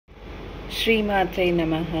Shri Matre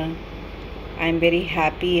Namaha. I'm very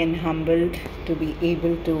happy and humbled to be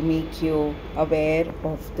able to make you aware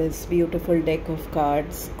of this beautiful deck of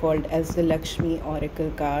cards called as the Laxmi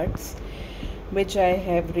Oracle cards, which I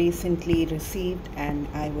have recently received, and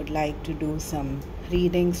I would like to do some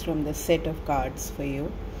readings from the set of cards for you.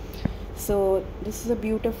 So this is a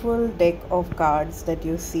beautiful deck of cards that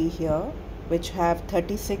you see here, which have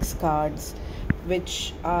 36 cards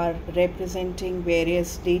which are representing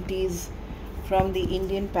various deities from the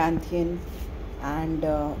Indian pantheon, and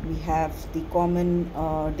we have the common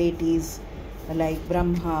deities like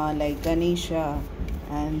Brahma, like Ganesha,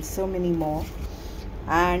 and so many more.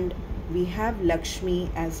 And we have Lakshmi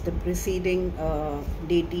as the preceding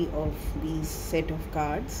deity of these set of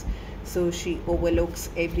cards. So she overlooks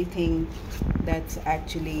everything that's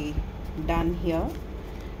actually done here.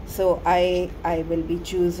 So I will be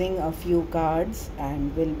choosing a few cards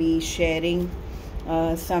and will be sharing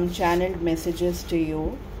some channeled messages to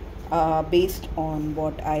you based on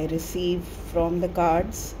what I receive from the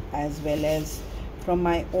cards, as well as from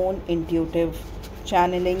my own intuitive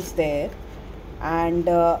channelings there. And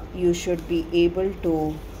you should be able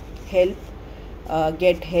to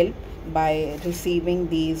get help by receiving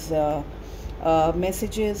these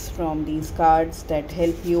messages from these cards that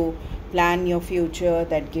help you plan your future,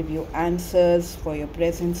 that give you answers for your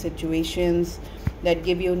present situations, that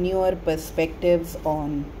give you newer perspectives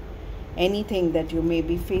on anything that you may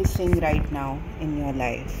be facing right now in your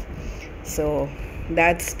life. So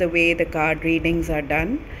that's the way the card readings are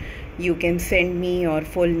done. You can send me your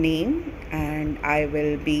full name and I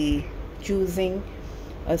will be choosing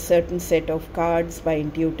a certain set of cards by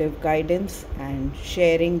intuitive guidance and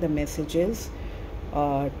sharing the messages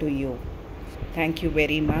to you. Thank you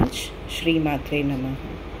very much. Shri Matre Namaha.